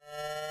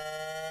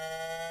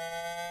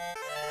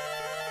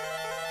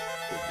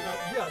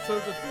Yeah, so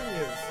the thing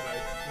is,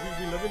 like,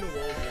 we live in a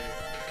world where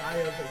I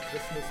have a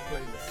Christmas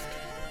playlist.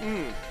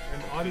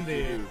 And on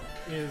there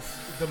is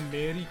the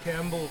Mary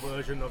Campbell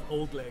version of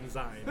Old Lang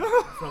Syne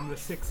from the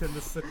Six and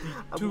the City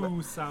 2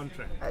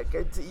 soundtrack.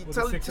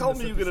 Okay, tell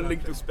me you're going to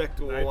link this back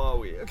to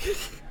Hawaii. Okay.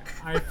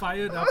 I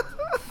fired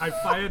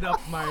up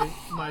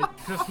my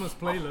Christmas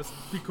playlist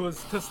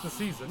because 'tis the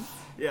season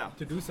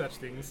to do such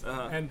things,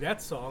 and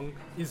that song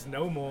is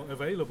no more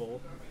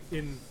available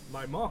in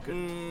my market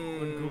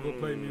on Google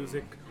Play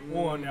Music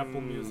or on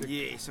Apple Music.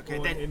 Yes, okay,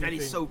 that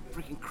is so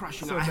freaking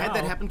crushing. So I had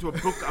that happen to a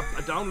book.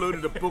 I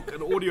downloaded a book,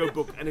 an audio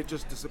book, and it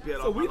just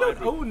disappeared. So we don't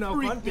own our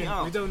Freaked me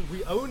out.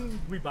 content.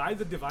 We buy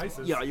the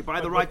devices. Yeah, you buy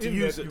the but right to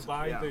within use that, it. You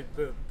buy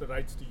the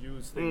rights to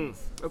use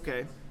things.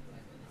 Okay.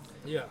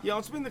 Yeah. Yeah,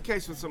 it's been the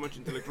case with so much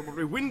intellectual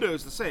property.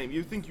 Windows, the same.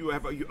 You think you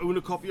own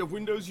a copy of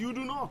Windows? You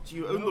do not.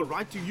 You own the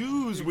right to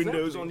use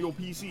Windows on your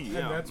PC.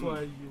 And that's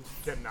why you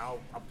can now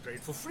upgrade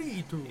for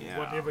free to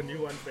whatever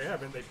new ones they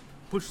have, and they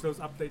push those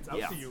updates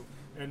out to you.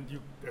 And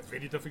it's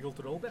very difficult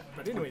to roll that.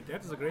 But anyway,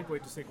 that is a great way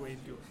to segue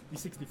into the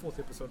 64th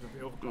episode of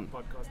the Overclock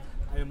podcast.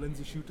 I am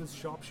Lindsay Shooters,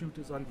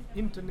 Sharpshooters on the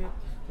internet,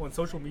 on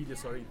social media,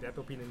 that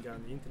opinion guy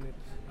on the internet.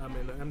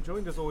 And I'm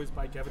joined as always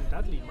by Gavin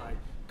Dudley, my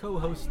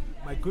co-host,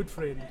 my good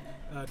friend,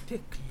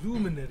 tech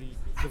luminary,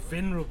 the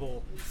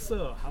venerable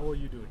Sir. How are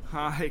you doing?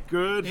 Hi,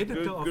 good.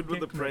 Editor Good of with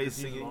the Tech praise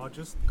Magazine, singing.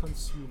 largest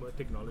consumer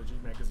technology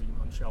magazine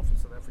on shelf in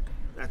South Africa.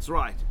 That's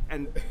right.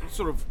 And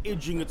sort of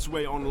edging its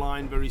way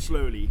online very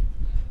slowly.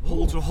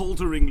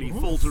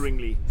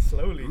 Falteringly,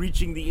 Slowly.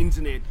 reaching the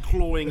internet,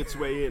 clawing its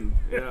way in.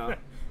 Yeah.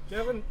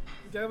 Gavin,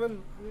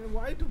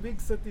 why do big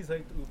cities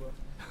hate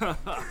Uber?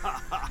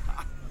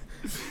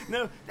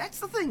 No, that's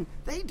the thing.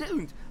 They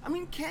don't. I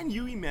mean, can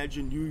you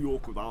imagine New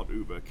York without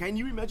Uber? Can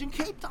you imagine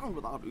Cape Town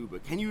without Uber?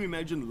 Can you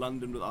imagine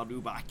London without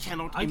Uber? I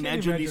cannot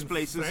imagine these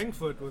places.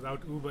 Frankfurt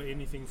without Uber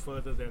anything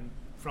further than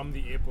from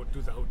the airport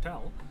to the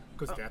hotel,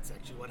 because that's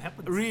actually what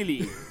happens.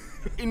 Really?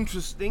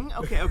 Interesting.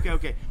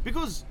 Okay.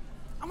 Because,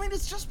 I mean,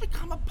 it's just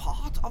become a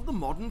part of the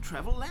modern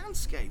travel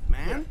landscape,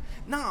 man. Yeah.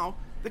 Now,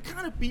 the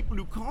kind of people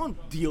who can't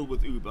deal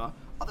with Uber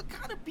are the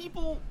kind of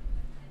people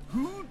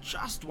who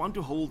just want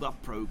to hold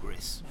up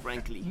progress,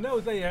 frankly.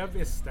 No, they have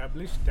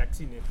established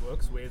taxi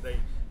networks where they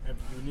have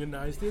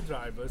unionized their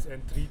drivers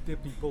and treat their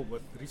people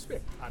with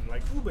respect,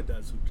 unlike Uber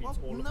does, who treats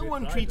all of their No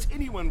one drivers. treats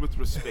anyone with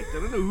respect.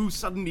 I don't know who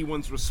suddenly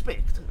wants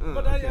respect.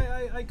 But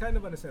I kind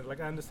of understand. Like,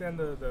 I understand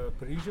the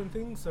Parisian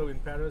thing. So in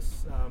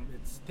Paris,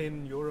 it's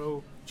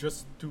 €10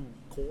 just to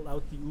call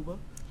out the Uber.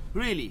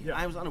 Really? Yeah.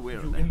 I was unaware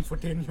of You that. in for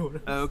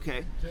 €10.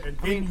 Okay. And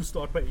then you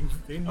start paying.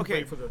 Then you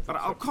Okay, pay for the. but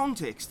our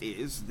context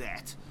is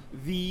that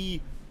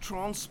the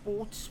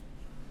transport,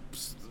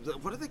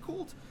 what are they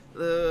called?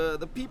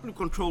 The people who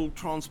control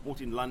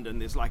transport in London,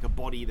 there's like a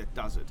body that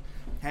does it,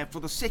 have for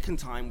the second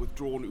time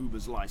withdrawn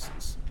Uber's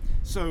license.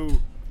 So,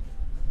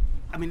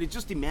 I mean, it's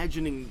just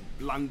imagining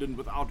London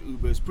without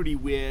Uber is pretty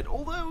weird.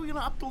 Although,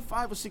 up till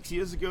 5 or 6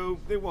 years ago,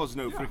 there was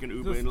no freaking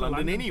Uber Just in the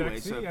London anyway.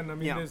 taxi, So, and I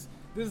mean,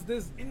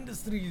 there's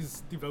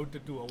industries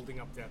devoted to holding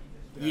up that.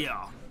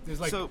 Yeah. There's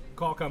like So-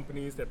 car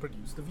companies that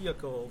produce the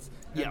vehicles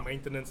and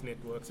maintenance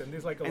networks, and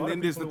there's like a lot and then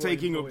of there's the people who are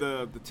taking of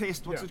employed. the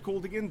test. What's Yeah. it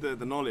called again?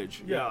 The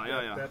knowledge.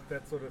 Yeah.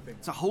 That sort of thing.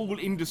 It's a whole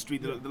industry,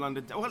 the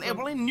London.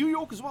 Well, in New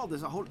York as well,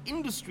 there's a whole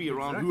industry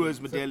around who has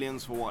Exactly.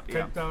 medallions for what.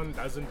 Cape Town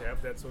doesn't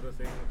have that sort of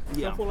thing.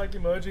 Yeah. So for like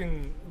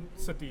emerging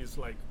cities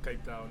like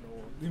Cape Town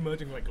or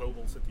emerging like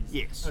global cities,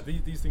 Yes.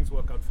 these things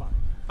work out fine.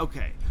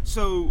 Okay,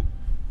 so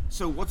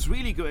what's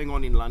really going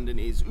on in London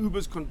is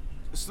Uber's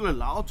still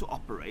allowed to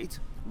operate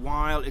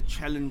while it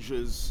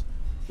challenges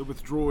the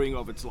withdrawing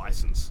of its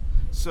license.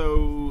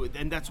 So,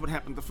 and that's what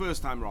happened the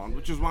first time around,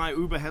 which is why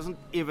Uber hasn't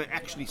ever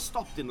actually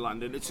stopped in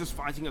London. It's just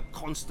fighting a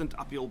constant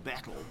uphill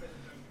battle.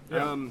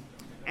 Yeah.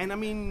 And I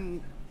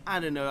mean, I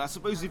don't know. I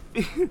suppose if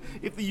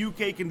if the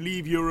UK can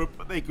leave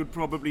Europe, they could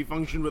probably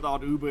function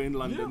without Uber in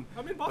London. Yeah,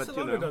 I mean, But,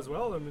 Barcelona does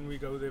well. I mean, we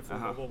go there for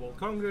Mobile World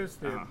Congress.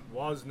 There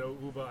was no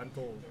Uber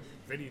until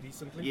very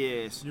recently.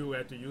 Yes. You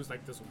had to use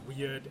like this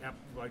weird app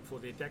like for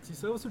their taxi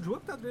service, which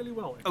worked out really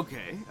well.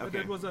 Okay. But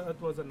it was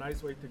a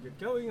nice way to get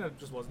going. I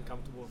just wasn't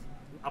comfortable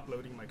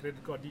uploading my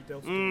credit card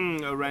details to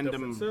A a random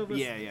different service.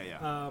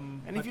 Yeah.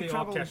 And if you there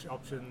travel- are cash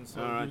options,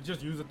 so you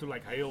just use it to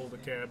like hail the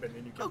cab, and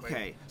then you can pay.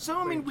 Okay, so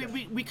I mean,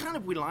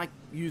 we like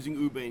using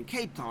Uber in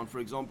Cape Town, for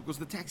example, because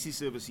the taxi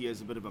service here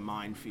is a bit of a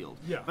minefield.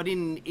 Yeah. But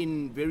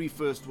in very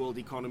first world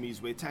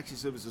economies where taxi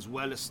service is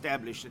well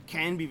established, it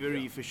can be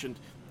very efficient,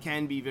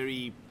 can be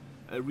very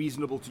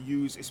reasonable to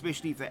use,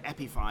 especially if they're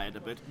appified a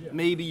bit. Yeah.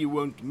 Maybe you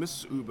won't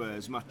miss Uber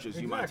as much as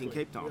you might in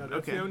Cape Town. Yeah,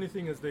 that's the only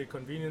thing is the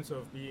convenience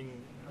of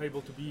being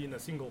able to be in a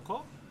single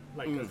car,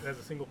 like as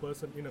a single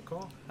person in a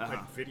car,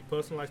 like very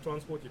personalized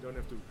transport. You don't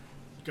have to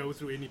go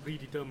through any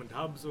predetermined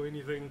hubs or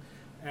anything.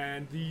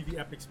 And the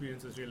app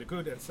experience is really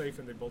good and safe,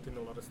 and they built in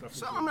a lot of stuff.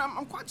 So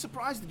I'm quite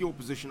surprised at your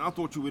position. I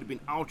thought you would have been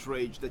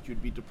outraged that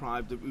you'd be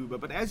deprived of Uber.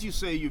 But as you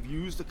say, you've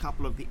used a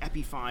couple of the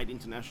appified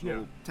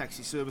international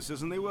taxi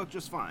services, and they work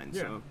just fine.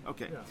 Yeah. So,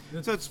 okay.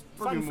 Yeah. So it's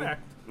probably Fun more...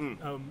 fact,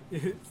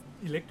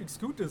 electric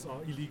scooters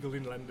are illegal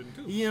in London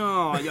too.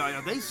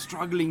 Yeah. They're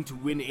struggling to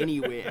win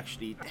anywhere,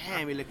 actually.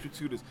 Damn, electric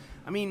scooters.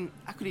 I mean,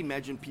 I could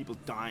imagine people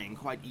dying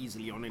quite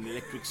easily on an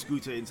electric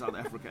scooter in South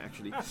Africa,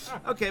 actually.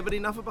 Okay, but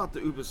enough about the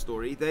Uber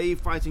story. They're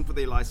fighting for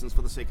their license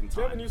for the second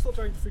time. And you're still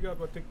trying to figure out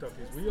what TikTok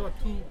is. We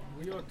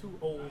are too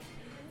old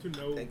to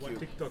know what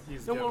TikTok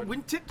is. No, well,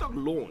 when TikTok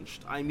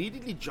launched, I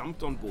immediately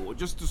jumped on board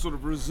just to sort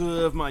of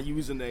reserve my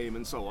username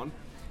and so on.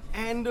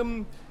 And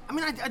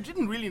I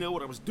didn't really know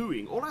what I was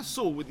doing. All I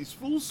saw were these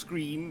full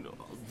screen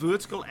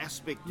vertical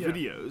aspect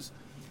videos.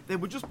 They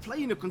would just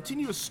play in a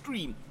continuous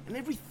stream, and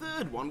every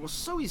third one was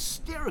so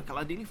hysterical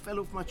I nearly fell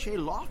off my chair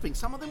laughing.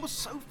 Some of them were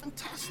so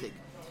fantastic.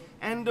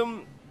 And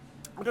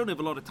I don't have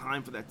a lot of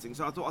time for that thing,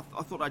 so I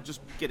thought I'd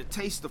just get a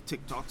taste of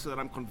TikTok so that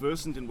I'm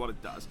conversant in what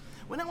it does.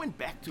 When I went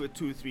back to it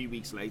 2 or 3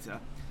 weeks later,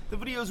 the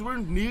videos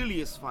weren't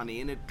nearly as funny,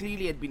 and it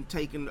clearly had been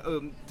taken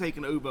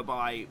over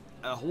by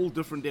a whole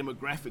different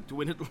demographic to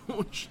when it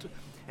launched.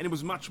 And it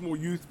was much more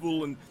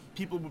youthful, and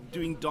people were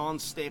doing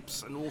dance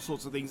steps and all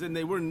sorts of things, and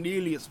they weren't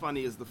nearly as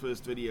funny as the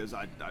first videos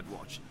I'd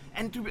watched.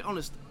 And to be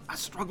honest, I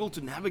struggled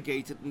to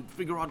navigate it and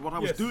figure out what I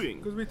was doing.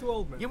 Because we're too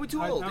old, man. Yeah, we're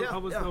too old. I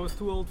was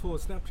too old for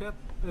Snapchat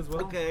as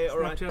well. Okay, all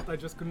right. Snapchat, I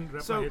just couldn't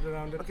wrap my head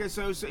around it. Okay,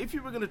 so if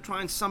you were going to try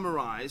and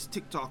summarize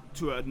TikTok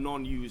to a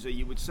non-user,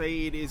 you would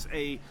say it is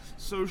a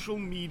social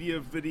media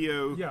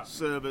video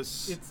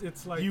service.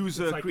 It's like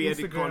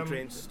user-created Instagram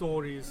content.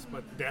 Stories,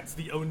 but that's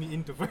the only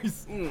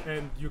interface,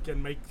 and you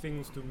can make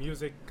things to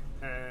music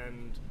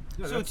and.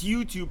 Yeah, so it's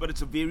YouTube, but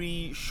it's a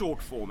very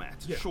short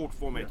format. Short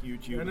format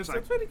YouTube. And it's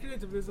very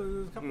creative. There's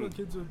a couple of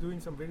kids who are doing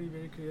some very,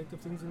 very creative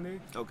things in there.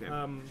 Okay.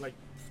 Like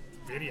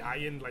very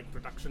high-end, like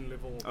production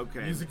level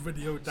music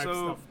video type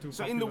stuff.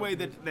 So in the way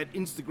that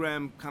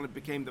Instagram kind of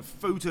became the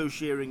photo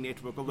sharing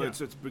network, although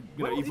it's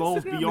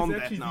evolved Instagram beyond is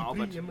that now, the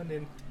but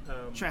preeminent,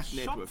 chat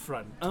shop network.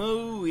 Front.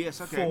 Oh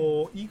yes, okay.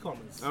 For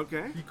e-commerce.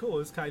 Okay.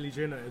 Because Kylie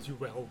Jenner, as you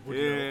well would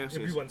know,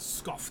 everyone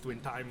scoffed when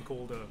Time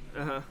called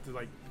her to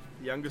like.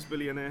 Youngest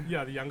billionaire.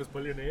 Yeah, the youngest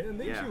billionaire. And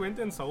then she went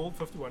and sold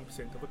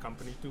 51% of the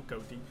company to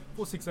Coty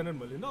for $600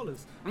 million,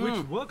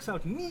 which works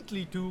out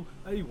neatly to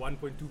a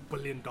 $1.2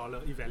 billion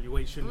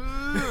evaluation.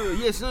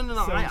 Yes, no.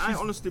 So I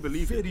honestly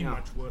believe very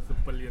much worth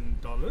 $1 billion,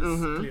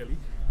 clearly.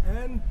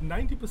 And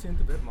 90%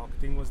 of that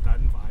marketing was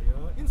done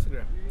via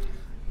Instagram.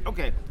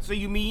 Okay, so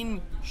you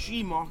mean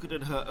she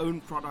marketed her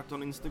own product on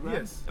Instagram?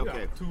 Yes.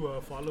 Okay. To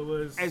her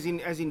followers. As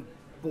in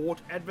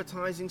bought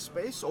advertising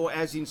space, or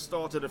as in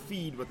started a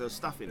feed with her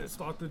stuff in it?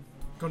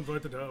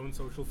 Converted her own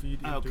social feed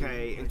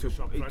into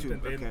Shopfront,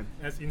 and then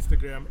as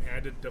Instagram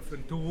added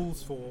different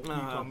tools for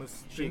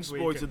e-commerce, she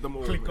exploited them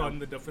all. Click on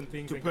the different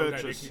things and go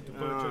directly to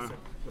purchase, and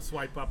the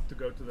swipe up to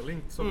go to the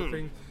link sort of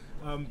thing.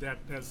 That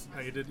has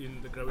aided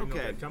in the growing of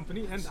that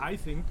company, and I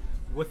think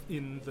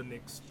within the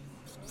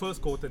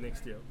first quarter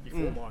next year,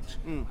 before March,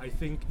 I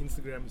think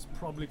Instagram is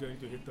probably going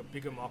to hit a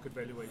bigger market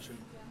valuation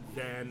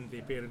than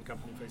their parent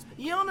company, Facebook.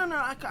 Yeah, no,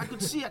 I could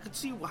see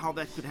how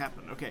that could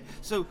happen. Okay,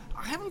 so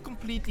I haven't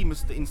completely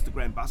missed the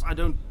Instagram buzz. I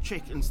don't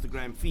check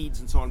Instagram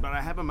feeds and so on, but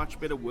I have a much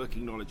better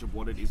working knowledge of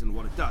what it is and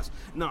what it does.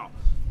 Now,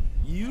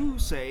 you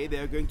say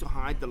they're going to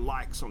hide the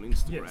likes on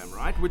Instagram,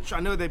 right? Which I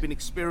know they've been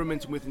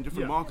experimenting with in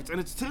different markets, and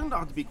it's turned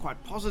out to be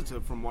quite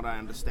positive from what I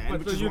understand.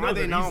 But which is why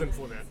they now.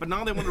 But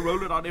now they want to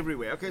roll it out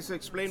everywhere. Okay, so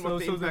explain what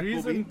the impact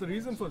will be. The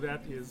reason for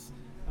that is.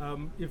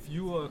 If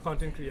you are a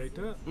content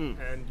creator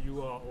and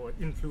you are or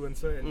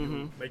influencer and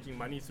you're making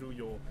money through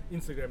your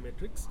Instagram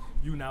metrics,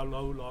 you now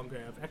no longer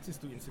have access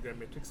to Instagram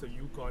metrics, so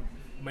you can't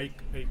make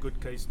a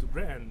good case to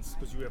brands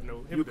because you have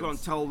no evidence. You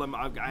can't tell them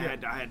I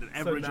had an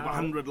average of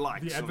 100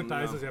 likes. The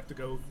advertisers have to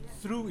go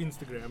through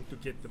Instagram to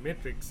get the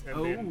metrics,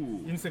 and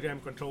then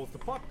Instagram controls the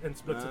pot and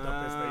splits it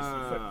up as they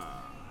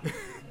see fit.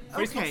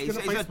 Okay, so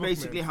that's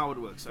basically how it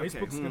works.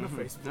 Facebook's gonna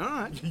Facebook.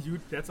 All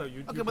right. That's how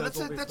you. Okay, but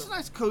that's a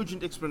nice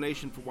cogent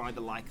explanation for why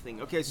the like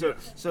thing. Okay,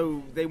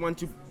 so they want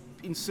to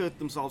insert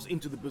themselves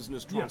into the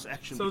business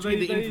transaction between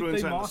the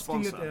influencer and the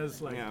sponsor. It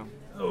as like,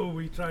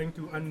 we're trying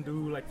to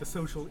undo like the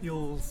social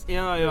ills.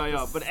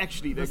 Yeah. But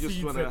actually, they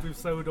just want to. That we've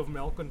sowed of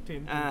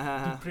malcontent,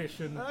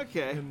 depression.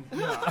 Okay. And,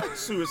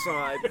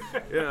 suicide.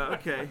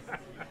 Okay.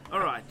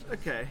 All right.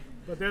 Okay.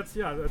 But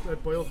that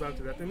boils down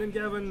to that. And then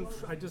Gavin,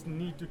 I just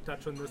need to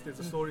touch on this. There's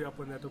a story up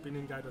on that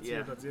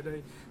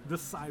opinionguy.co.za. The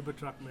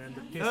Cybertruck, man,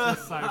 the Tesla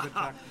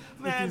Cybertruck.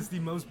 It is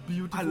the most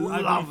beautiful. I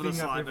love the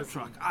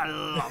Cybertruck. I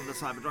love the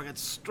Cybertruck. It's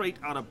straight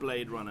out of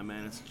Blade Runner,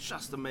 man. It's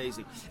just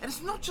amazing. And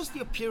it's not just the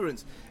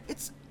appearance.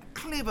 It's a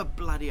clever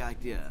bloody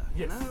idea.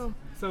 Yes. You know?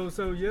 So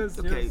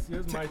here's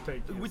my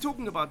take. We're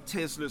talking about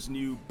Tesla's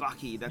new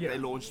Bucky that they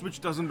launched,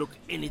 which doesn't look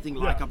anything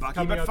like a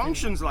Bucky, but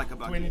functions like a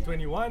Bucky.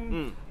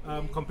 2021,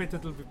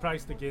 competitively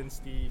priced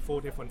against the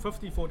Ford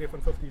F-150. Ford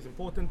F-150 is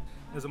important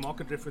as a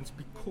market reference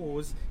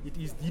because it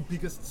is the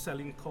biggest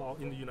selling car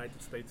in the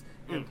United States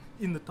and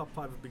in the top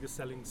 5 biggest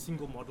selling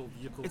single model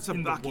vehicles. It's a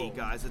in Bucky, the world.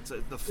 guys. It's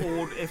the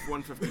Ford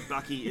F-150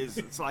 Bucky.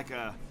 It's like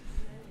a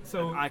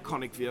So an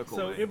iconic vehicle.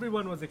 So man.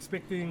 everyone was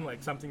expecting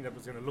like something that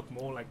was going to look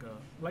more like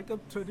a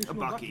traditional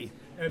bakkie.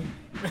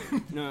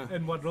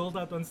 And what rolled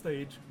out on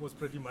stage was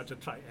pretty much a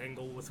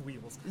triangle with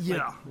wheels. Yeah,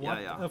 like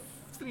what yeah. a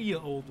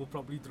 3-year-old will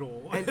probably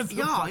draw. And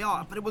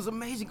but it was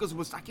amazing because it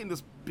was stuck in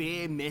this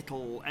bare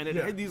metal, and it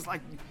had these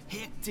like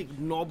hectic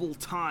knobble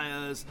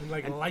tires and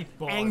like light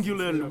bars,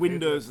 angular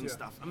windows and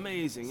stuff.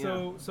 Amazing.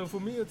 So for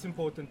me, it's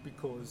important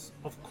because,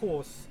 of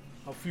course,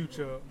 our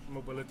future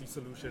mobility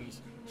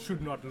solutions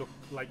should not look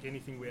like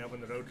anything we have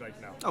on the road right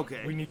now.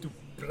 Okay. We need to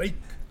break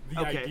the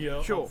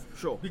idea. Sure.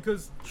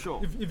 Because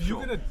if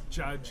you're going to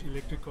judge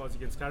electric cars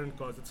against current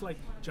cars, it's like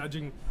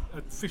judging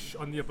a fish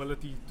on the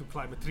ability to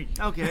climb a tree.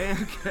 Okay.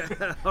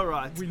 All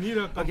right. We need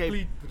a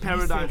complete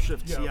paradigm reset.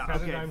 shift. Yeah,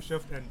 paradigm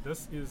shift, and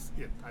this is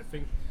it. I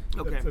think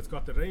Okay. It's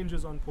got the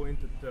ranges on point,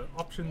 the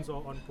options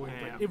are on point,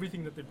 Yeah. like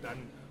everything that they've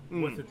done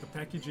with it, the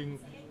packaging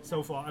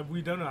so far.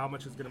 We don't know how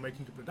much it's going to make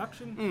into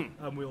production.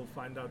 We'll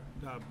find out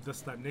this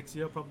time next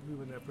year, probably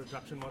when their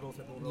production models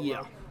that will roll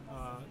out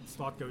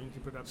start going into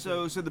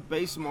production. So the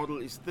base model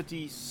is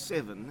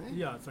 37. Eh?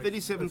 Yeah, it's like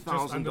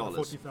 $37,000.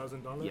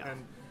 $40,000, Yeah.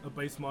 and a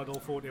base model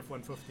Ford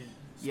F-150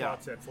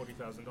 starts at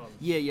 $40,000.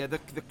 Yeah.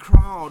 The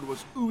crowd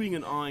was oohing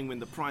and eyeing when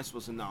the price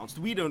was announced.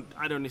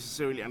 I don't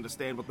necessarily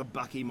understand what the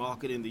bakkie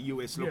market in the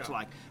US looks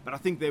like, but I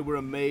think they were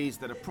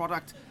amazed that a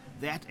product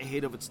that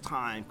ahead of its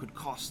time could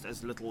cost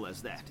as little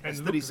as that. And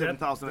as look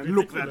 $37,000. that And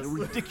look that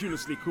ridiculous.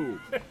 ridiculously cool.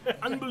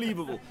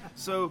 Unbelievable.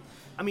 So,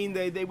 I mean,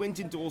 they went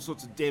into all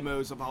sorts of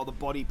demos of how the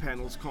body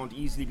panels can't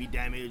easily be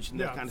damaged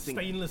and that kind of thing.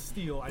 Stainless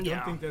steel. I Yeah.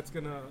 don't think that's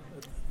going to...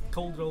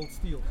 cold rolled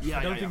steel. Yeah,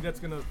 I don't yeah, think yeah. that's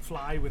going to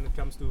fly when it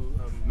comes to...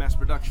 Mass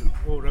production.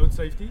 or road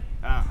safety.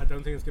 Ah. I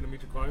don't think it's going to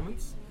meet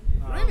requirements.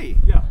 Really?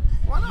 Yeah.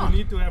 Why not? You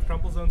need to have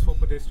crumple zones for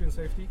pedestrian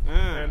safety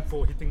and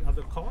for hitting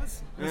other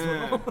cars as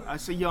well. I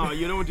say, you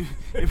don't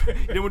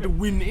want to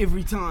win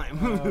every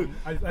time.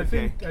 I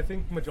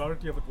think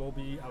majority of it will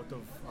be out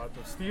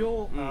of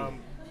steel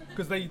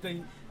because they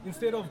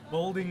instead of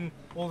building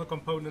all the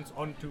components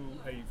onto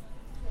a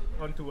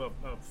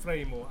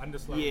frame or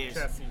underslung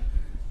chassis,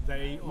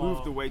 they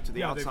moved the weight to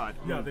the outside.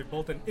 They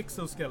built an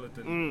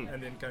exoskeleton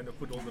and then kind of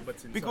put all the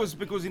bits inside.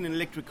 Because in an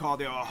electric car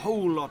there are a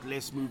whole lot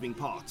less moving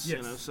parts. Yes.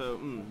 You know, so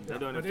they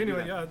don't have but to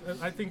anyway, do that.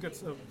 I think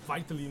it's a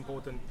vitally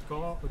important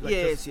car. Like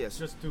Yes.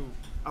 Just to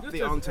Up just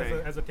the ante.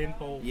 as a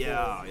tentpole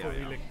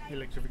for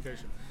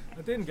electrification.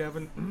 But then,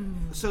 Gavin,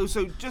 So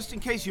just in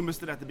case you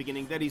missed it at the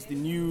beginning, that is the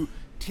new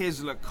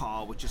Tesla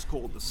car, which is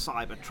called the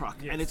Cybertruck,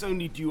 Yes. and it's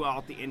only due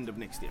out the end of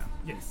next year.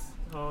 yes,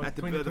 At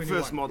the 2021,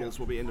 first models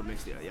will be end of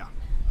next year. Yeah.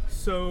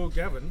 So,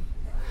 Gavin,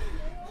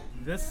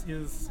 this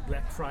is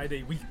Black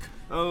Friday week.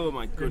 Oh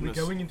my And goodness.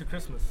 we're going into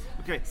Christmas.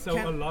 Okay.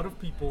 So a lot of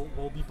people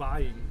will be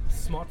buying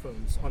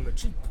smartphones on the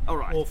cheap. All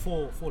right. Or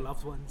for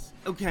loved ones.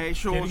 Okay.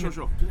 Sure. Getting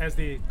it as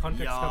their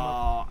contracts come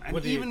up and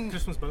with even the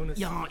Christmas bonus.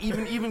 Yeah,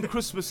 even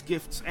Christmas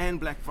gifts and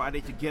Black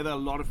Friday together, a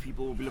lot of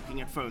people will be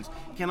looking at phones.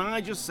 Can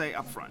I just say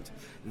up front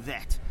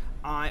that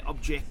I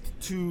object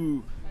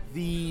to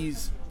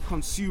these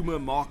consumer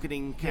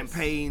marketing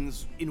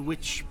campaigns in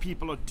which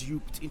people are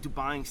duped into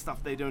buying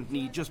stuff they don't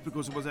need just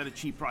because it was at a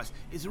cheap price.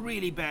 It's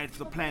really bad for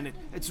the planet.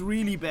 It's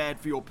really bad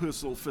for your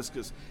personal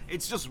fiscus.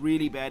 It's just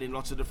really bad in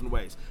lots of different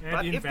ways. And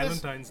But in if there's-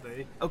 Valentine's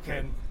Day, Okay.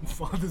 and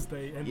Father's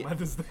Day, and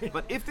Mother's Day.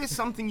 But if there's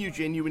something you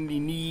genuinely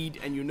need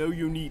and you know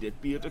you need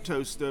it, be it a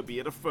toaster, be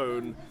it a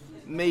phone,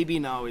 maybe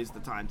now is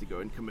the time to go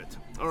and commit.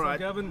 All So right.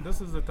 Gavin, this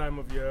is the time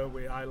of year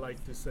where I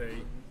like to say,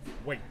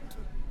 wait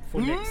for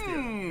next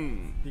year.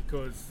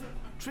 Because all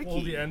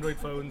Tricky. the Android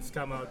phones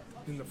come out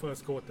in the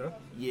first quarter.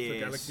 Yes. The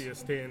Galaxy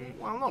S10.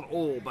 Well, not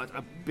all, but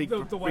a big, The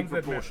big ones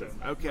that proportion.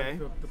 matter. Okay.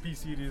 Like the P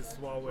series,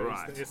 Huawei,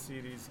 Right. the S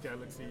series,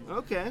 Galaxy.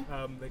 Okay.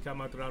 They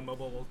come out around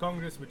Mobile World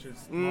Congress, which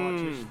is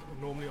March-ish,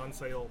 normally on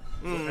sale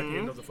at the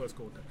end of the first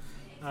quarter.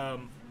 The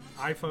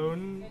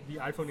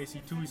iPhone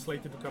SE2 is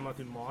slated to come out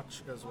in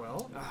March as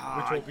well,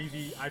 which will be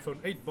the iPhone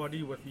 8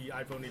 body with the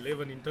iPhone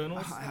 11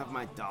 internals. I have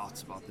my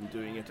doubts about them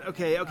doing it.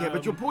 Okay,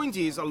 but your point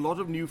is a lot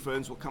of new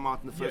phones will come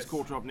out in the first Yes,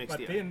 quarter of next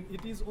year. But then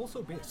it is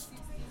also best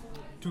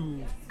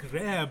to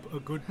grab a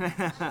good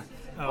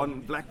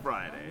on Black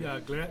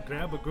Friday.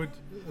 grab a good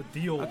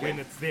deal when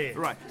it's there.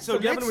 Right. So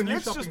Gavin, when you're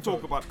let's shopping just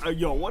talk about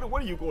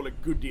what do you call a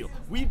good deal?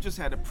 We've just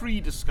had a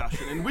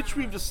pre-discussion in which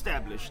we've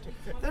established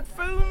that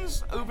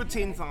phones over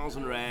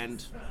 10,000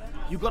 Rand,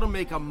 you've got to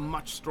make a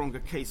much stronger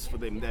case for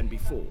them than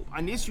before.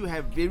 Unless you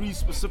have very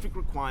specific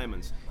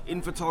requirements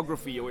in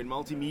photography or in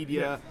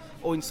multimedia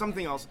or in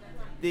something else,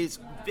 there's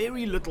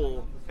very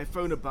little a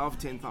phone above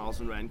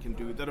 10,000 Rand can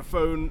do that a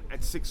phone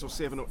at 6 or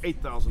 7 or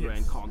 8,000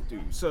 Rand can't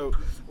do. So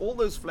all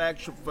those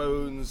flagship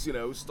phones,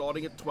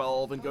 starting at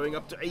 12 and going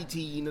up to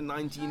 18 and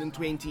 19 and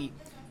 20,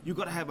 you've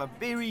got to have a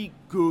very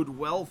good,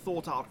 well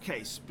thought out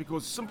case,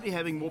 because simply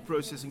having more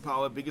processing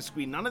power, bigger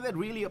screen, none of that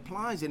really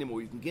applies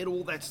anymore. You can get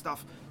all that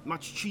stuff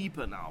much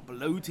cheaper now,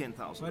 below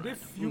 10,000 But Rand.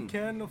 if you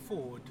can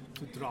afford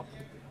to drop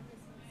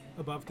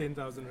above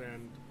 10,000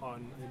 Rand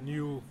on a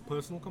new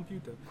personal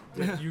computer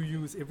that you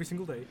use every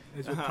single day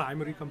as your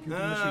primary computing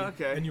machine,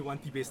 and you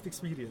want the best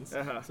experience,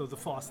 so the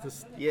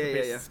fastest, the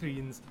best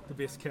screens, the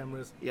best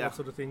cameras, that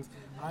sort of things,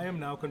 I am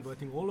now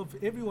converting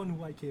everyone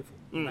who I care for,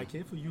 and I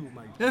care for you,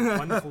 my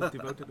wonderful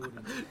devoted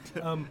audience.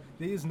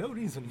 There is no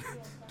reason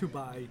to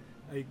buy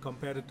a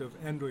competitive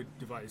Android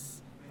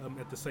device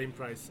at the same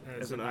price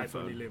as an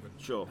iPhone 11.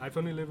 Sure.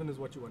 iPhone 11 is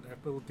what you want.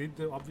 Apple did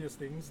the obvious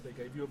things. They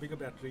gave you a bigger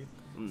battery,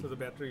 so the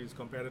battery is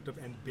competitive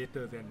and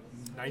better than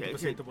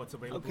 90% of what's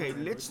available. Okay,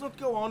 let's not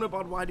go on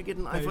about why to get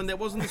an iPhone. That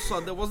wasn't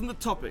the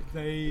topic.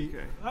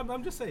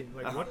 I'm just saying,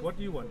 like, what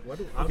do you want?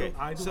 How do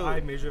I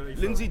measure a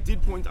phone? Lindsay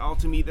did point out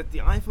to me that the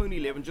iPhone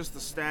 11, just the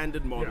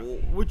standard model,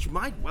 which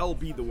might well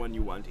be the one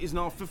you want, is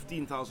now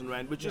 15,000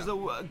 Rand, which is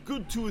a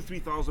good 2,000 or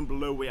 3,000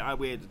 below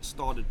where it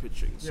started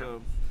pitching.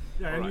 So.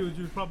 Yeah, and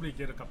you'd probably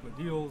get a couple of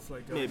deals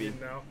like maybe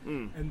now.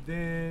 And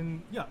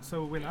then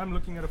so when I'm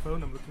looking at a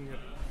phone, I'm looking at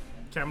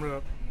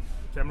camera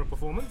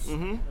performance.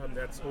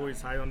 That's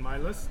always high on my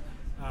list.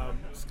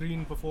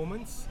 Screen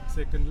performance,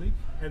 secondly,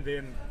 and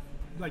then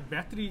like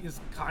battery is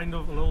kind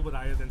of a little bit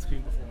higher than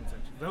screen performance.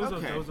 Actually,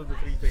 those are the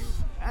three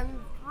things. And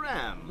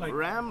RAM,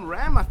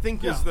 RAM, I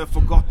think is the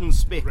forgotten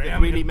spec that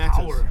really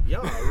matters. Power.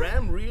 Yeah,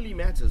 RAM really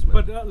matters, man.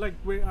 But like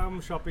where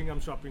I'm shopping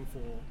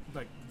for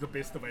like the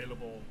best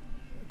available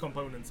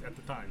components at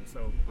the time,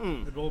 so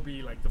it will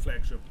be like the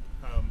flagship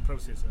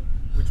processor,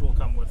 which will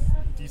come with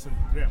decent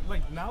RAM.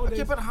 Like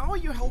nowadays. Okay, but how are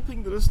you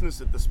helping the listeners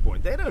at this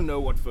point? They don't know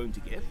what phone to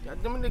get. I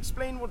mean,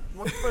 explain what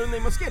phone they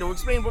must get, or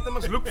explain what they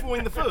must look for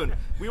in the phone.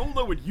 We all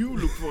know what you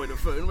look for in a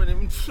phone. But I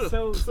mean,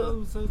 so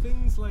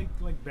things like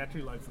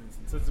battery life, for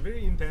instance, it's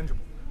very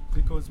intangible.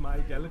 Because my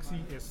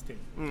Galaxy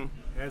S10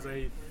 has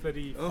a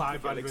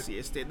 3500. Galaxy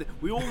S10.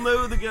 We all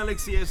know the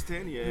Galaxy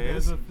S10. Yes. It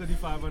has a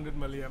 3500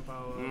 milliamp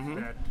hour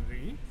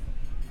battery.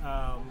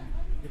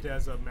 It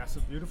has a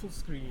massive, beautiful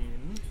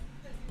screen,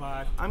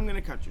 but I'm going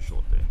to cut you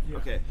short there. Yeah.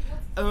 Okay.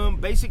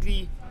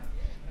 Basically,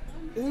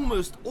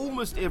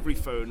 almost every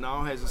phone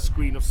now has a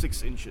screen of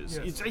 6 inches.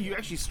 Yes. You'd say you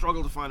actually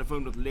struggle to find a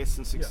phone with less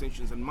than 6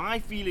 inches. And my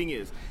feeling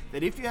is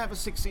that if you have a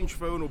 6-inch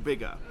phone or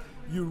bigger,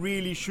 you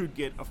really should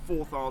get a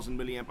 4,000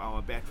 milliamp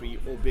hour battery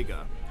or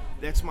bigger.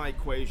 That's my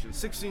equation.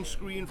 6-inch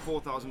screen,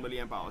 4,000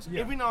 milliamp hours.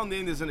 Yeah. Every now and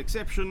then there's an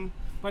exception.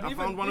 But I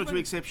found one or two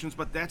exceptions,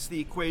 but that's the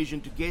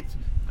equation to get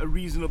a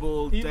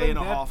reasonable day and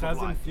a half of life. Even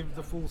that doesn't give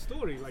the full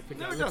story. Like the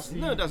Galaxy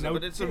No, it doesn't.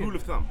 But it's a rule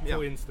of thumb.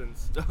 For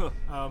instance,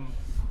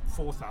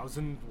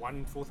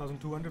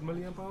 4,200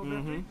 milliamp hour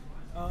battery.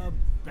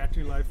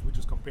 Battery life, which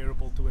is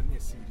comparable to an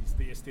S series,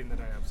 the S10 that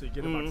I have. So you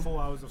get about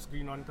 4 hours of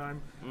screen on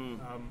time.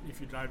 If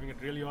you're driving it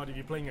really hard, if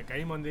you're playing a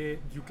game on there,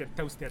 you can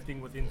toast that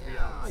thing within 3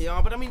 hours. Yeah,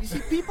 but I mean, you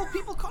see, people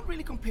can't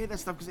really compare that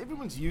stuff because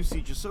everyone's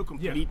usage is so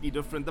completely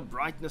different. The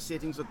brightness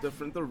settings are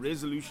different. The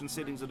resolution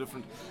settings are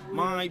different.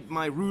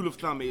 My rule of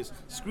thumb is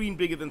screen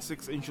bigger than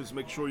 6 inches.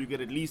 Make sure you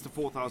get at least a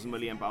 4,000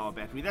 milliamp hour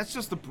battery. That's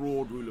just the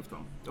broad rule of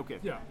thumb. Okay.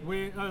 Yeah.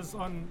 Whereas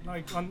on the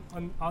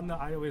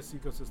iOS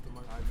ecosystem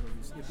on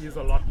iPhones, it is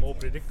a lot more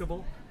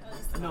predictable.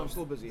 No, I'm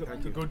still busy.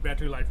 The good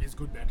battery life is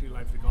good battery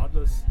life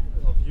regardless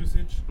of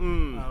usage.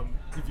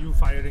 If you're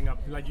firing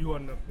up, like you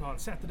on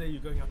Saturday,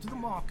 you're going out to the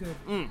market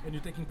and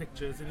you're taking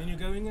pictures, and then you're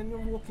going and you're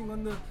walking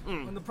on the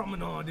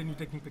promenade and you're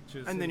taking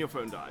pictures. And then your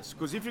phone dies.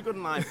 Because if you've got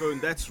an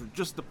iPhone, that's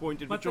just the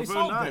point at which your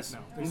phone dies.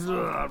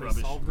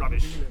 Rubbish.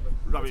 Rubbish.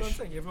 That's what I'm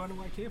saying. Everyone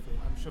who I care for,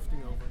 I'm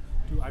shifting over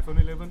to iPhone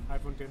 11,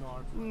 iPhone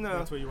 10R. No.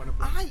 That's where you want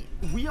to play.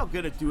 We are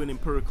going to do an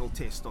empirical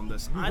test on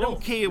this. I don't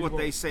care what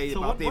they say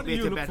about their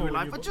better battery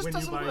life. It just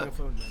doesn't work.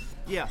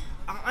 Yeah,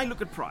 I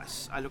look at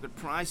price. I look at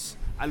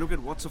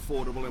what's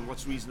affordable and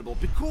what's reasonable.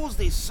 Because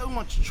there's so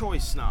much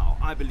choice now,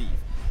 I believe,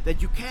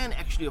 that you can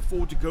actually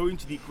afford to go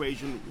into the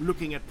equation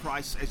looking at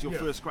price as your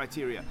first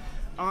criteria.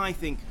 I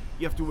think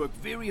you have to work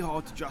very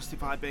hard to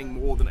justify paying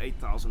more than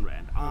 8,000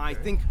 Rand. Okay. I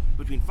think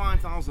between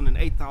 5,000 and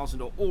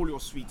 8,000 are all your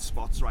sweet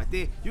spots right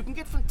there. You can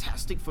get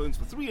fantastic phones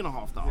for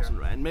 3,500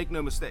 Rand, make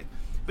no mistake.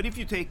 But if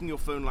you're taking your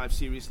phone life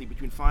seriously,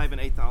 between 5,000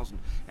 and 8,000,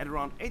 at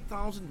around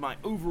 8,000, my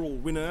overall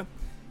winner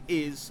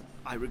is,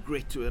 I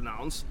regret to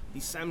announce, the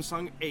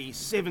Samsung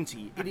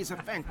A70. It is a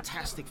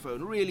fantastic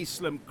phone, really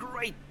slim,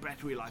 great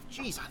battery life.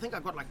 Jeez, I think I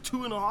got like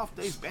 2.5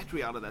 days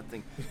battery out of that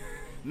thing.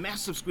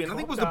 Massive screen. I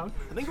think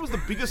it was the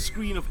biggest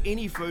screen of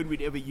any phone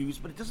we'd ever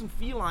used, but it doesn't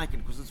feel like it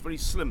because it's very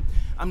slim.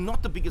 I'm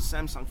not the biggest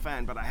Samsung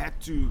fan, but I had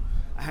to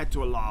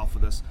allow for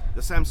this.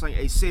 The Samsung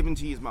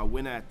A70 is my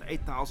winner at the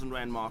 8,000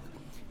 Rand mark.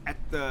 At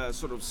the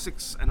sort of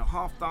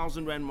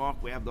 6,500 Rand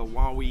mark, we have the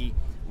Huawei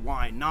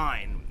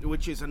Y9,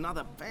 which is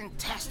another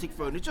fantastic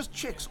phone. It just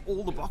checks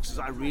all the boxes.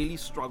 I really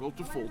struggle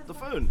to fault the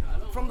phone.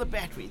 From the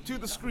battery, to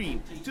the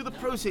screen, to the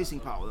processing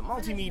power, the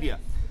multimedia,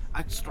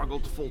 I struggle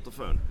to fault the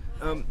phone.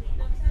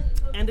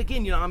 And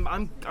again, you know,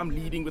 I'm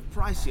leading with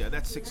price here.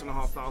 That's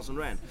 6,500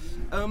 Rand.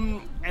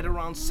 At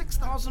around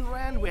 6,000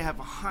 Rand, we have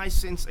a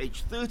Hisense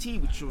H30,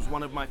 which was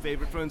one of my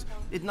favorite phones.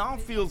 It now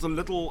feels a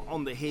little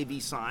on the heavy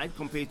side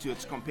compared to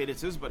its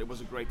competitors, but it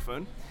was a great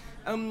phone.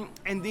 And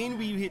then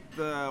we hit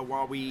the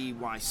Huawei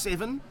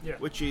Y7, Yeah.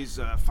 which is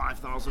a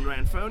 5,000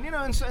 Rand phone,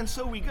 and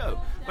so we go.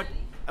 But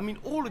I mean,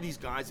 all of these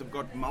guys have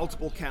got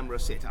multiple camera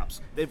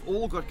setups. They've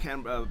all got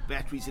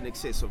batteries in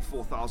excess of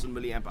 4,000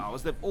 milliamp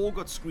hours. They've all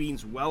got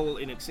screens well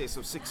in excess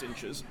of 6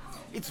 inches.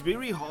 It's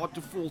very hard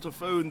to fault a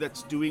phone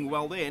that's doing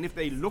well there. And if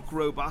they look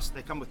robust,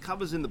 they come with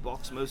covers in the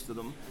box, most of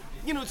them.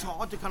 It's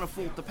hard to kind of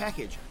fault the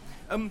package.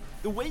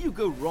 The way you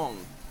go wrong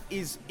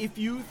is if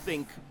you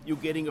think you're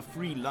getting a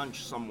free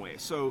lunch somewhere.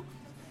 So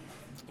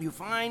you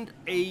find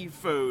a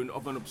phone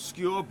of an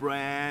obscure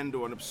brand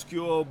or an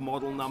obscure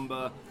model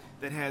number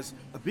that has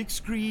a big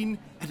screen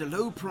at a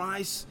low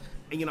price,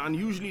 and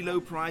unusually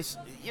low price.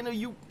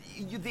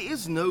 There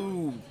is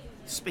no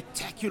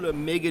spectacular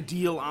mega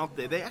deal out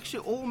there. They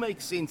actually all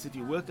make sense if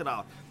you work it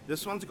out.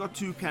 This one's got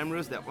 2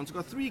 cameras, that one's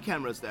got 3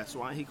 cameras, that's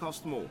why he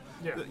costs more.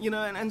 Yeah.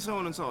 And so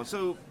on and so on.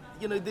 So,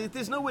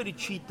 there's no way to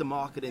cheat the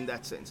market in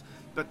that sense.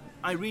 But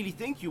I really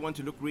think you want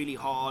to look really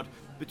hard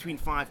between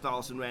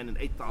 5,000 Rand and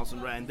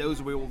 8,000 Rand.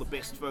 Those are where all the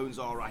best phones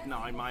are right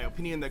now, in my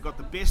opinion. They've got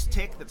the best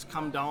tech that's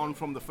come down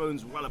from the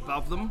phones well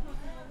above them.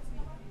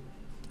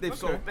 They've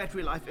solved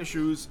battery life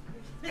issues.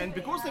 And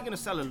because they're going to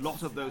sell a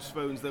lot of those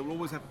phones, they will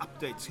always have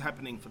updates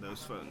happening for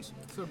those phones.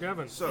 So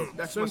Gavin, that's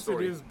my since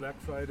story. it is Black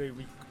Friday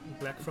week,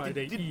 Black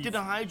Friday Eve. Did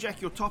I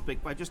hijack your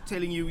topic by just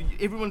telling you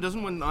everyone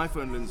doesn't want an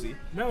iPhone, Lindsay?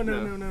 No.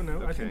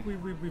 Okay. I think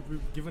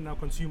we've given our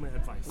consumer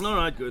advice. All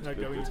right, good. Going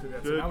good, into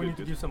that. good, So now we need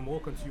good. to give some more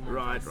consumer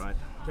advice. Right.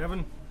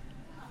 Gavin,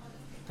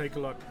 take a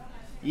look.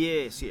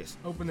 Yes.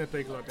 Open that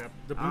Take a Lot app.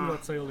 The Blue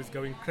Dot sale is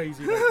going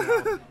crazy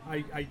right now.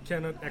 I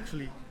cannot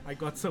actually. I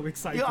got so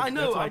excited. Yeah, I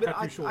know. That's why I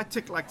cut you short. I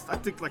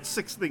ticked like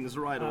 6 things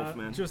right off,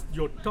 man. Just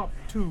your top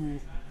 2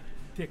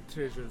 tech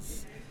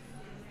treasures.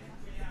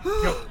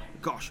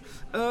 Gosh.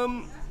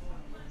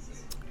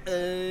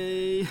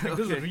 This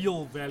is Okay.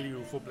 real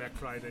value for Black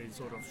Friday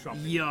sort of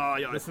shopping. Yeah.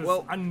 This is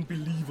Well,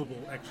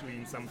 unbelievable, actually,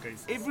 in some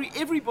cases.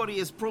 everybody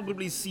has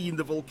probably seen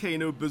the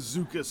Volcano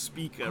Bazooka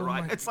speaker, Oh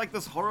right? my- It's like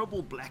this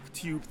horrible black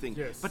tube thing.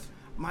 Yes. But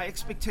my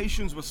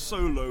expectations were so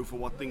low for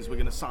what things were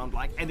going to sound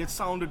like, and it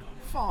sounded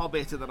far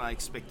better than I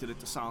expected it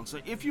to sound. So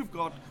if you've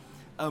got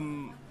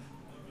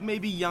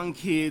maybe young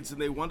kids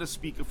and they want a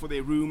speaker for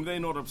their room, they're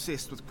not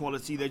obsessed with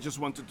quality, they just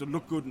want it to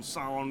look good and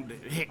sound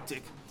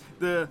hectic.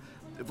 The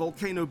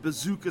Volcano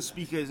Bazooka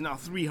speaker is now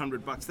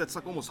 $300. That's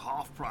like almost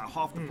half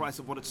the price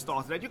of what it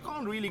started at. You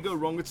can't really go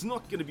wrong. It's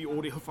not going to be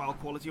audiophile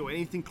quality or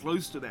anything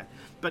close to that.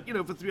 But for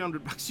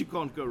 $300 you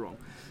can't go wrong.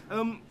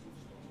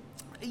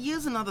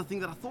 Here's another thing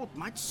that I thought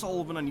might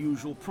solve an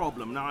unusual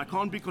problem. Now, I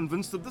can't be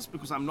convinced of this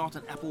because I'm not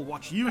an Apple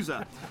Watch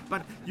user,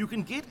 but you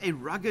can get a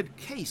rugged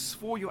case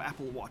for your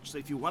Apple Watch. So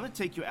if you want to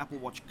take your Apple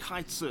Watch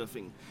kite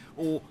surfing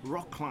or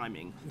rock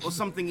climbing or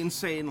something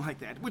insane like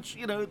that, which,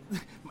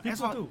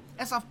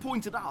 as I've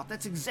pointed out,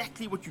 that's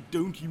exactly what you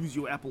don't use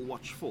your Apple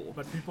Watch for.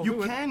 But people you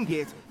do it. can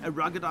get a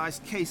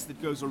ruggedized case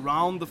that goes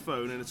around the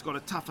phone and it's got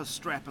a tougher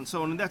strap and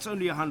so on, and that's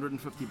only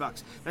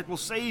 $150. That will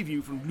save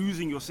you from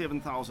losing your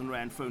 7,000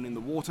 Rand phone in the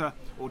water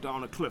or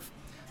down a cliff.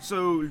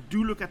 So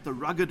do look at the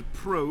Rugged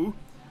Pro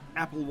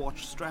Apple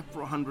Watch strap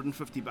for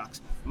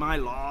 $150. My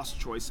last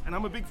choice, and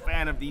I'm a big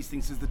fan of these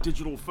things, is the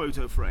digital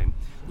photo frame.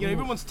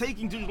 Everyone's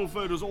taking digital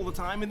photos all the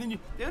time, and then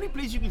the only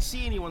place you can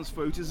see anyone's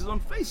photos is on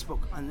Facebook,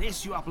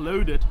 unless you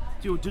upload it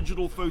to your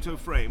digital photo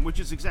frame, which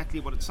is exactly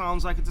what it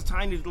sounds like. It's a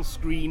tiny little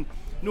screen,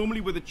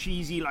 normally with a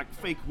cheesy, like,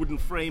 fake wooden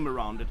frame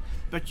around it.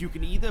 But you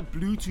can either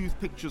Bluetooth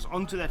pictures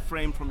onto that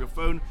frame from your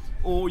phone,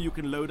 or you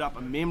can load up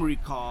a memory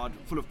card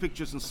full of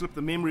pictures and slip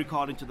the memory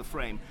card into the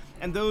frame.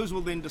 And those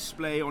will then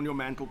display on your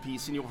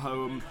mantelpiece in your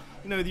home.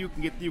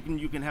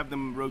 You can have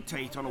them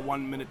rotate on a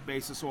 1-minute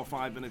basis or a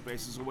 5-minute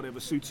basis or whatever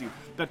suits you.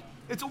 But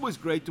it's always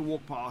great to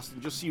walk past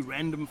and just see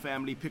random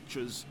family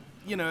pictures.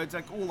 It's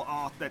like all the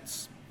art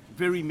that's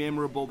very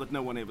memorable that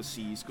no one ever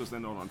sees because they're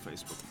not on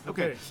Facebook.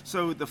 Okay,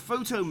 so the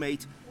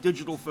PhotoMate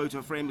digital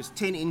photo frame is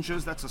 10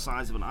 inches. That's the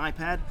size of an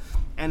iPad,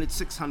 and it's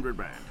 600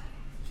 Rand.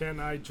 Can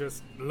I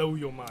just blow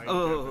your mind?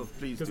 Oh,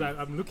 please do. Because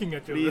I'm looking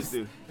at your Please list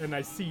do. and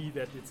I see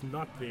that it's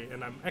not there,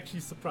 and I'm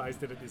actually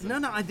surprised that it isn't.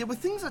 No, there were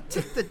things I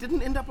ticked that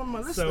didn't end up on my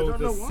list. I So don't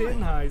the know why.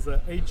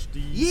 Sennheiser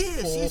HD Yes,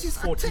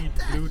 I 440 ticked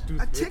that.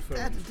 Bluetooth I ticked that.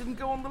 headphones. It didn't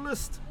go on the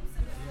list.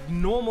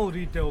 Normal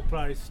retail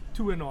price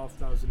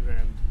 $2,500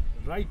 Rand.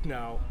 Right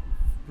now,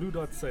 Blue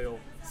Dot sale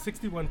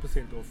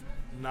 61% off,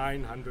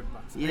 $900.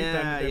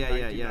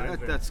 Yeah.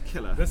 That's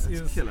killer. This That's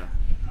is killer.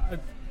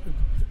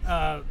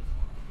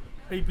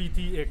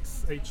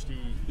 aptX HD.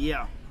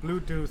 Yeah.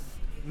 Bluetooth,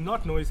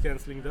 not noise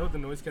cancelling though. The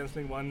noise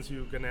cancelling ones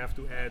you're gonna have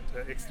to add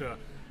extra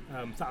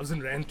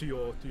 1,000 Rand to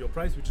your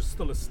price, which is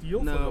still a steal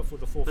for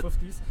the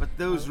 450s. But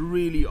those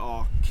really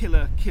are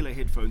killer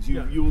headphones.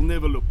 You will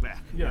never look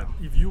back. Yeah,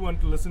 if you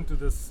want to listen to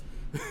this,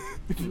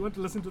 if you want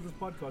to listen to this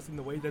podcast in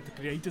the way that the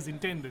creators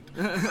intended,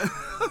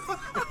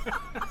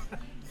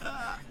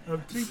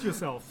 treat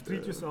yourself to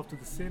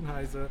the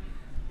Sennheiser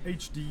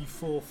HD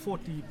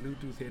 440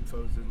 Bluetooth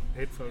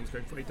headphones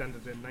going for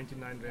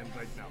 899 Rand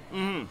right now.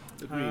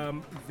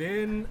 Agreed.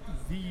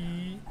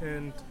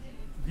 Then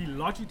the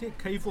Logitech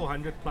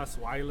K400 Plus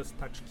wireless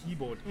touch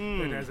keyboard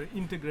that has an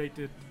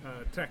integrated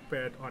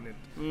trackpad on it.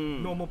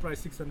 Normal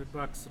price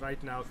 $600.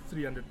 Right now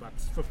 $300,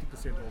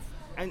 50% off.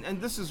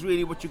 And this is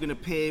really what you're going to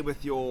pair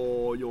with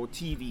your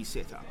TV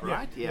setup,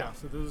 right? Yeah.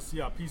 So this is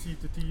PC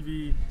to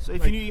TV. So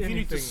if you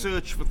need to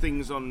search for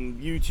things on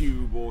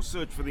YouTube or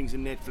search for things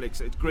in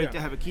Netflix, it's great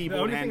to have a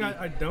keyboard handy. The only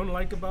thing I don't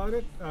like about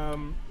it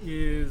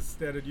is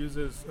that it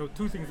uses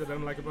two things that I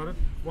don't like about it.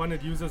 One,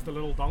 it uses the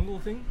little dongle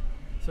thing.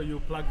 So you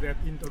plug that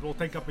in, it will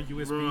take up a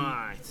USB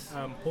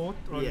port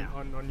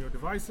on your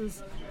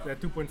devices, that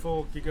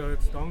 2.4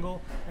 gigahertz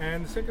dongle.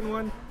 And the second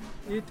one,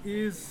 it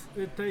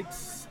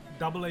takes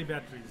AA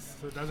batteries,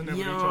 so it doesn't have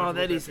rechargeable. Yeah,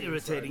 that is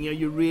irritating. Yeah,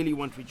 you really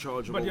want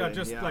rechargeable. But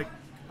like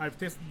I've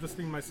tested this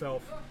thing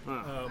myself.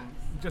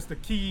 Just the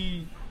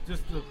key,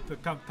 just the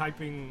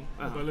typing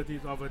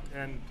abilities of it,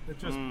 and it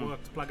just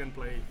works plug and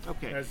play.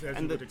 Okay. As you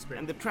would expect.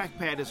 And the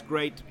trackpad is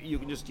great. You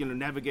can just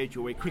navigate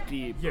your way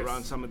quickly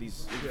around some of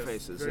these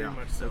interfaces. Very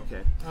much so.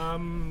 Okay.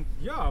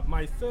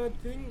 My third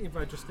thing, if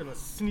I'm just gonna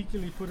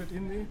sneakily put it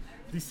in there,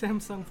 the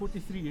Samsung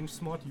 43-inch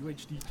Smart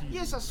UHD TV.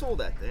 Yes, I saw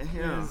that there.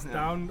 It's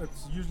down.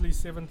 It's usually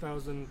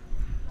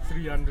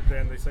 7,300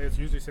 rand. They say it's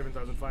usually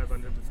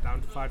 7,500. It's down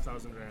to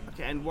 5,000 rand.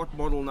 Okay, and what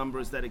model number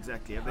is that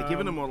exactly? Have they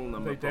given a model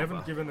number? They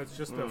haven't given. It's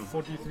just a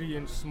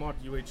 43-inch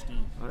Smart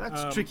UHD. Oh,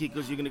 that's tricky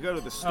because you're going to go to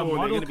the store and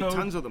there are going to be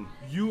tons of them.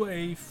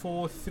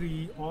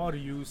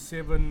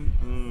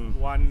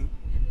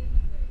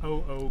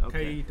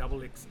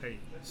 UA43RU7100KXXA.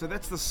 So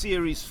that's the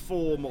Series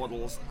 4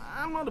 models.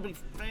 I'm not a big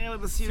fan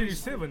of the Series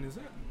 7, is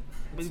it?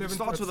 But it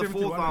starts with a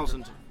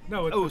 4,000.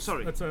 No,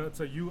 sorry. It's a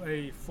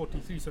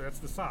UA43, so that's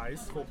the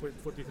size,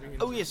 4.43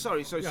 inches. Oh, yes,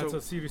 sorry. So it's a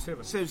Series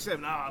 7. Series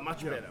 7,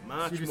 much better.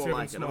 Much Series more 7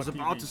 like it. I was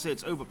about to say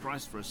it's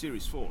overpriced for a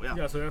Series 4.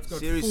 Yeah, so that's got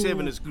Series full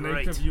 7 is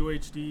great. native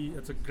UHD.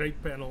 It's a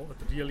great panel. It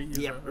really is.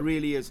 Yeah, it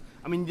really is.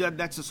 I mean,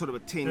 that's a sort of a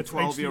 10,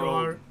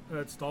 12-year-old.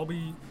 It's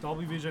Dolby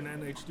Vision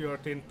and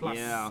HDR 10 plus.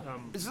 Yeah.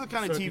 This is the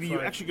kind of TV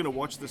you're actually going to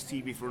watch this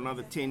TV for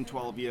another 10,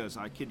 12 years.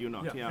 I kid you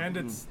not. Yeah. And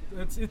it's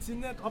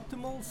in that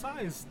optimal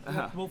size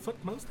that will fit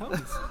most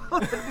homes.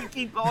 We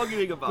keep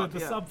arguing about the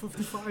sub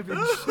 55 inch.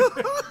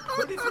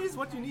 43 is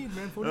what you need,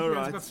 man. 43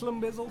 has got slim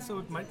bezel, so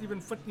it might even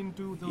fit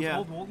into those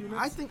old wall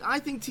units. I think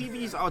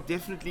TVs are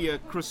definitely a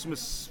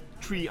Christmas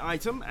tree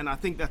item, and I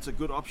think that's a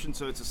good option.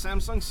 So it's a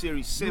Samsung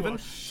Series 7,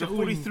 the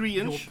 43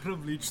 inch. Your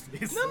privilege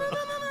is. No.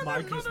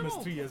 My Christmas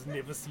tree has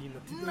never seen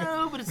it.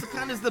 No, but it's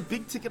the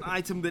big ticket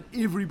item that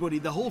everybody,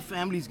 the whole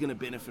family is going to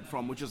benefit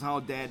from, which is how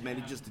Dad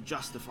manages to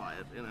justify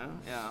it,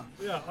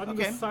 Yeah, on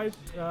the site,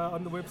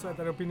 on the website,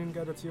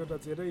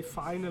 opinionguide.co.za,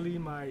 finally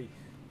my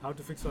How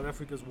to Fix South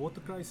Africa's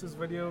Water Crisis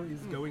video is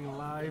going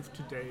live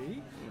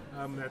today.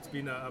 That's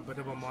been a bit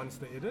of a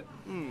monster edit.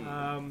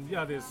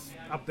 There's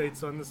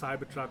updates on the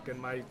Cybertruck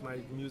and my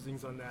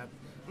musings on that.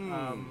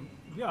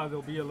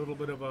 There'll be a little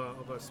bit of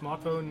a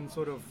smartphone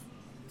sort of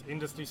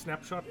industry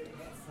snapshot,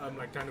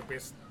 like kind of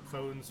best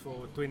phones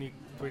for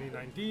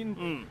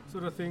 2019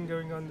 sort of thing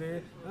going on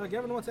there.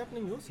 Gavin, what's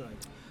happening on your side?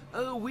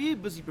 We're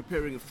busy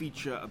preparing a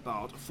feature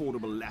about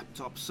affordable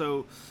laptops.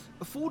 So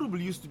affordable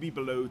used to be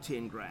below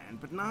 10 grand,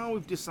 but now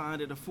we've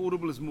decided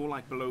affordable is more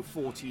like below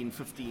 14,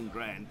 15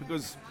 grand,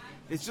 because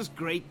there's just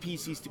great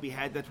PCs to be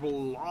had that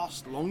will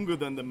last longer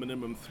than the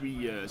minimum 3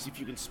 years if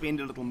you can spend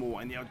a little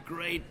more, and there are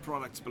great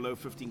products below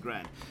 15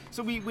 grand.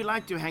 So we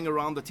like to hang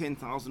around the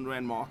 10,000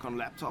 rand mark on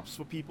laptops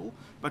for people,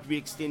 but we're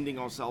extending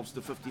ourselves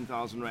to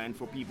 15,000 rand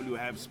for people who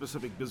have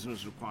specific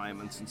business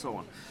requirements and so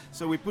on.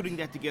 So we're putting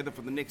that together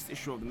for the next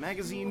issue of the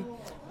magazine.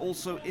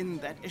 Also in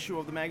that issue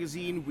of the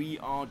magazine, we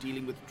are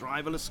dealing with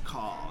driverless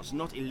cars,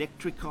 not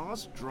electric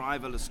cars,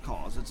 driverless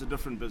cars. It's a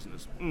different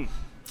business.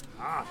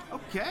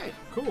 Okay.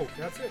 Cool.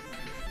 That's it.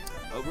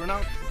 Over and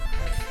out.